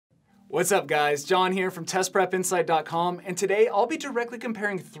What's up guys, John here from testprepinsight.com, and today I'll be directly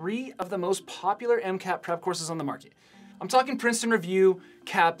comparing 3 of the most popular MCAT prep courses on the market. I'm talking Princeton Review,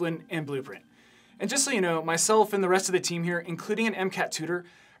 Kaplan, and Blueprint. And just so you know, myself and the rest of the team here, including an MCAT tutor,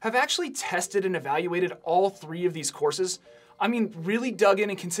 have actually tested and evaluated all 3 of these courses. I mean, really dug in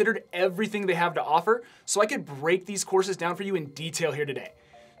and considered everything they have to offer, so I could break these courses down for you in detail here today.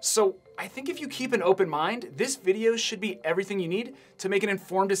 So I think if you keep an open mind, this video should be everything you need to make an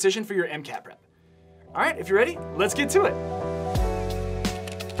informed decision for your MCAT prep. All right, if you're ready, let's get to it.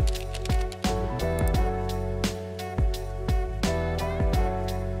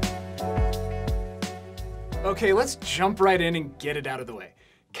 Okay, let's jump right in and get it out of the way.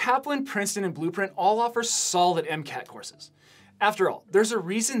 Kaplan, Princeton, and Blueprint all offer solid MCAT courses. After all, there's a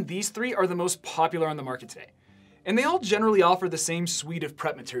reason these 3 are the most popular on the market today. And they all generally offer the same suite of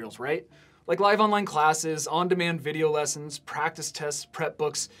prep materials, right? Like live online classes, on-demand video lessons, practice tests, prep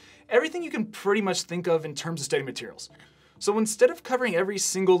books, everything you can pretty much think of in terms of study materials. So instead of covering every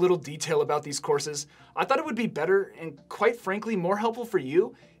single little detail about these courses, I thought it would be better and quite frankly more helpful for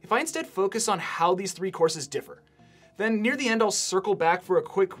you if I instead focus on how these 3 courses differ. Then near the end, I'll circle back for a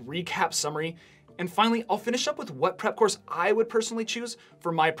quick recap summary, and finally, I'll finish up with what prep course I would personally choose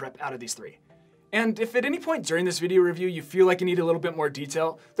for my prep out of these 3. And if at any point during this video review you feel like you need a little bit more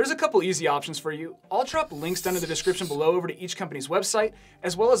detail, there's a couple easy options for you. I'll drop links down in the description below over to each company's website,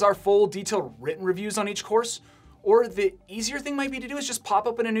 as well as our full detailed written reviews on each course. Or the easier thing might be to do is just pop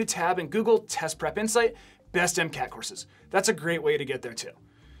open a new tab and Google Test Prep Insight Best MCAT Courses. That's a great way to get there too.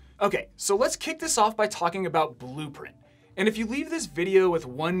 Okay, so let's kick this off by talking about Blueprint. And if you leave this video with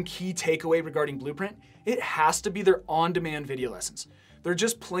one key takeaway regarding Blueprint, it has to be their on-demand video lessons. They're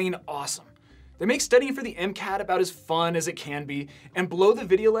just plain awesome. They make studying for the MCAT about as fun as it can be and blow the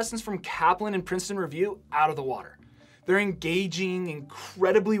video lessons from Kaplan and Princeton Review out of the water. They're engaging,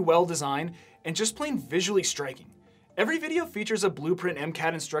 incredibly well designed, and just plain visually striking. Every video features a Blueprint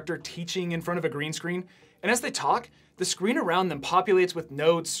MCAT instructor teaching in front of a green screen, and as they talk, the screen around them populates with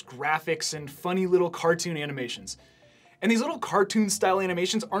notes, graphics, and funny little cartoon animations. And these little cartoon-style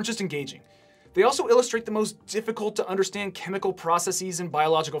animations aren't just engaging. They also illustrate the most difficult to understand chemical processes and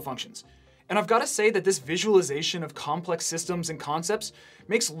biological functions. And I've got to say that this visualization of complex systems and concepts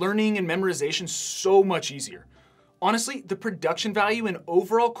makes learning and memorization so much easier. Honestly, the production value and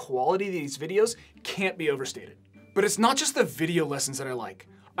overall quality of these videos can't be overstated. But it's not just the video lessons that I like.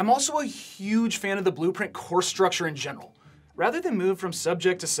 I'm also a huge fan of the Blueprint course structure in general. Rather than move from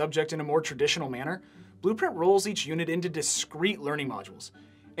subject to subject in a more traditional manner, Blueprint rolls each unit into discrete learning modules.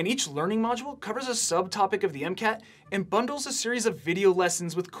 And each learning module covers a subtopic of the MCAT and bundles a series of video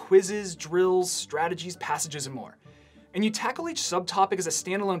lessons with quizzes, drills, strategies, passages, and more. And you tackle each subtopic as a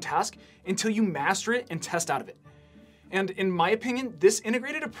standalone task until you master it and test out of it. And in my opinion, this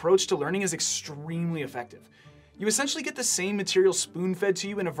integrated approach to learning is extremely effective. You essentially get the same material spoon-fed to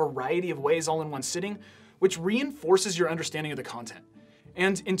you in a variety of ways all in one sitting, which reinforces your understanding of the content.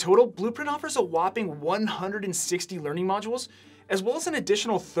 And in total, Blueprint offers a whopping 160 learning modules, as well as an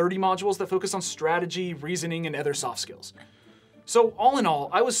additional 30 modules that focus on strategy, reasoning, and other soft skills. So all in all,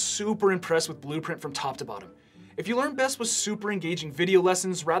 I was super impressed with Blueprint from top to bottom. If you learn best with super engaging video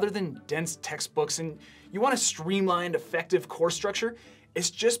lessons rather than dense textbooks and you want a streamlined, effective course structure, it's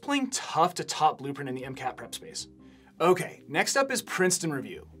just plain tough to top Blueprint in the MCAT prep space. Okay, next up is Princeton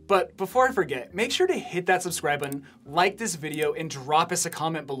Review. But before I forget, make sure to hit that subscribe button, like this video, and drop us a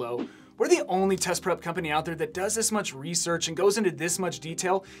comment below. We're the only test prep company out there that does this much research and goes into this much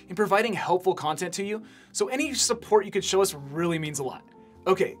detail in providing helpful content to you, so any support you could show us really means a lot.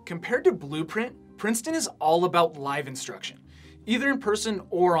 Okay, compared to Blueprint, Princeton is all about live instruction, either in person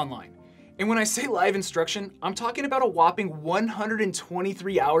or online. And when I say live instruction, I'm talking about a whopping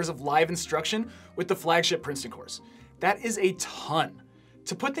 123 hours of live instruction with the flagship Princeton course. That is a ton.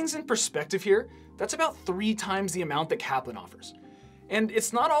 To put things in perspective here, that's about 3 times the amount that Kaplan offers. And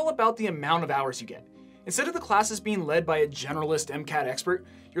it's not all about the amount of hours you get. Instead of the classes being led by a generalist MCAT expert,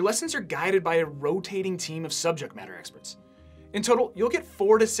 your lessons are guided by a rotating team of subject matter experts. In total, you'll get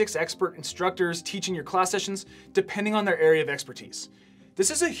 4 to 6 expert instructors teaching your class sessions depending on their area of expertise. This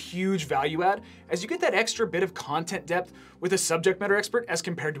is a huge value add as you get that extra bit of content depth with a subject matter expert as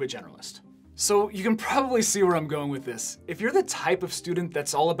compared to a generalist. So you can probably see where I'm going with this. If you're the type of student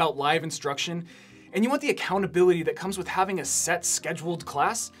that's all about live instruction and you want the accountability that comes with having a set scheduled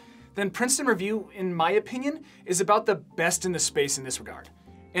class, then Princeton Review, in my opinion, is about the best in the space in this regard.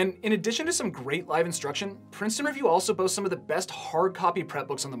 And in addition to some great live instruction, Princeton Review also boasts some of the best hard copy prep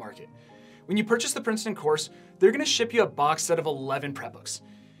books on the market. When you purchase the Princeton course, they're gonna ship you a box set of 11 prep books.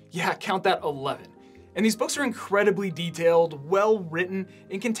 Yeah, count that 11. And these books are incredibly detailed, well written,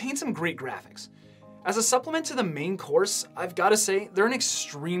 and contain some great graphics. As a supplement to the main course, I've got to say they're an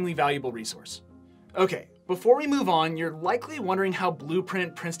extremely valuable resource. Okay, before we move on, you're likely wondering how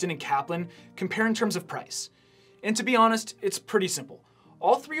Blueprint, Princeton, and Kaplan compare in terms of price. And to be honest, it's pretty simple.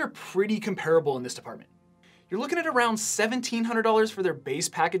 All three are pretty comparable in this department. You're looking at around $1,700 for their base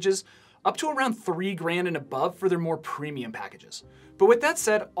packages, up to around $3,000 and above for their more premium packages. But with that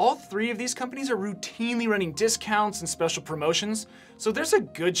said, all three of these companies are routinely running discounts and special promotions, so there's a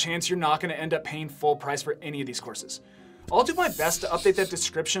good chance you're not going to end up paying full price for any of these courses. I'll do my best to update that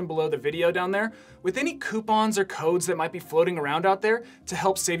description below the video down there with any coupons or codes that might be floating around out there to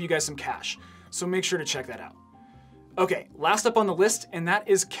help save you guys some cash, so make sure to check that out. Okay, last up on the list, and that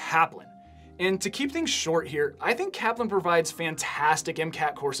is Kaplan. And to keep things short here, I think Kaplan provides fantastic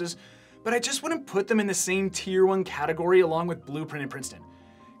MCAT courses, but I just wouldn't put them in the same tier 1 category along with Blueprint and Princeton.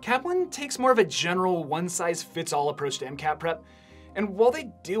 Kaplan takes more of a general one-size-fits-all approach to MCAT prep, and while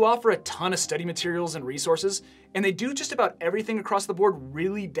they do offer a ton of study materials and resources, and they do just about everything across the board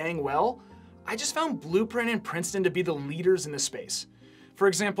really dang well, I just found Blueprint and Princeton to be the leaders in this space. For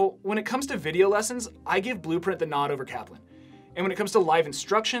example, when it comes to video lessons, I give Blueprint the nod over Kaplan. And when it comes to live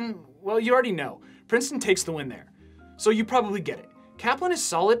instruction, well, you already know, Princeton takes the win there. So you probably get it. Kaplan is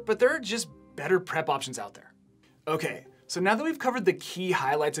solid, but there are just better prep options out there. Okay, so now that we've covered the key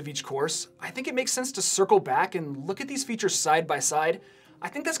highlights of each course, I think it makes sense to circle back and look at these features side by side. I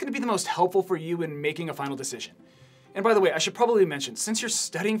think that's going to be the most helpful for you in making a final decision. And by the way, I should probably mention, since you're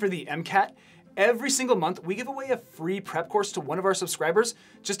studying for the MCAT, every single month we give away a free prep course to one of our subscribers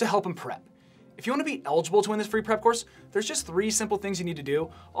just to help them prep. If you want to be eligible to win this free prep course, there's just 3 simple things you need to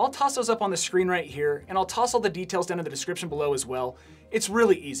do. I'll toss those up on the screen right here, and I'll toss all the details down in the description below as well. It's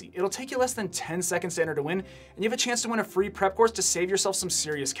really easy. It'll take you less than 10 seconds to enter to win, and you have a chance to win a free prep course to save yourself some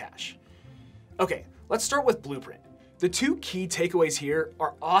serious cash. Okay, let's start with Blueprint. The 2 key takeaways here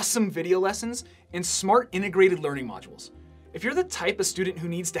are awesome video lessons and smart integrated learning modules. If you're the type of student who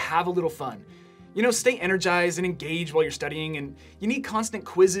needs to have a little fun, stay energized and engaged while you're studying, and you need constant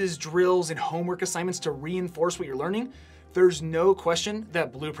quizzes, drills, and homework assignments to reinforce what you're learning, there's no question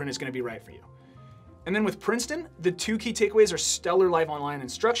that Blueprint is going to be right for you. And then with Princeton, the 2 key takeaways are stellar live online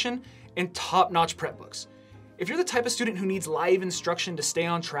instruction and top-notch prep books. If you're the type of student who needs live instruction to stay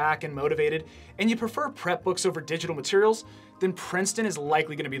on track and motivated, and you prefer prep books over digital materials, then Princeton is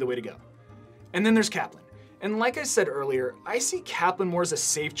likely going to be the way to go. And then there's Kaplan. And like I said earlier, I see Kaplan more as a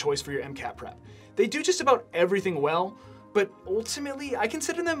safe choice for your MCAT prep. They do just about everything well, but ultimately I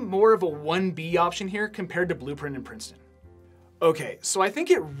consider them more of a 1B option here compared to Blueprint and Princeton. Okay, so I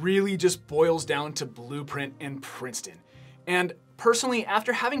think it really just boils down to Blueprint and Princeton. And personally,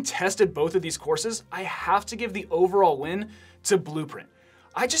 after having tested both of these courses, I have to give the overall win to Blueprint.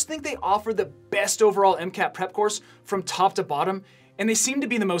 I just think they offer the best overall MCAT prep course from top to bottom, and they seem to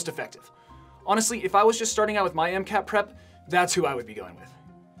be the most effective. Honestly, if I was just starting out with my MCAT prep, that's who I would be going with.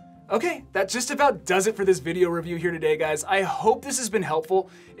 Okay, that just about does it for this video review here today, guys. I hope this has been helpful.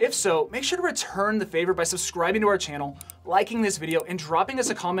 If so, make sure to return the favor by subscribing to our channel, liking this video, and dropping us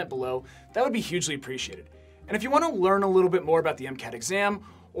a comment below. That would be hugely appreciated. And if you want to learn a little bit more about the MCAT exam,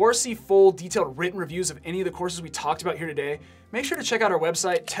 or see full detailed written reviews of any of the courses we talked about here today, make sure to check out our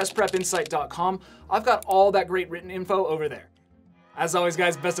website, testprepinsight.com. I've got all that great written info over there. As always,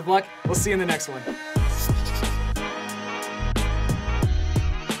 guys, best of luck. We'll see you in the next one.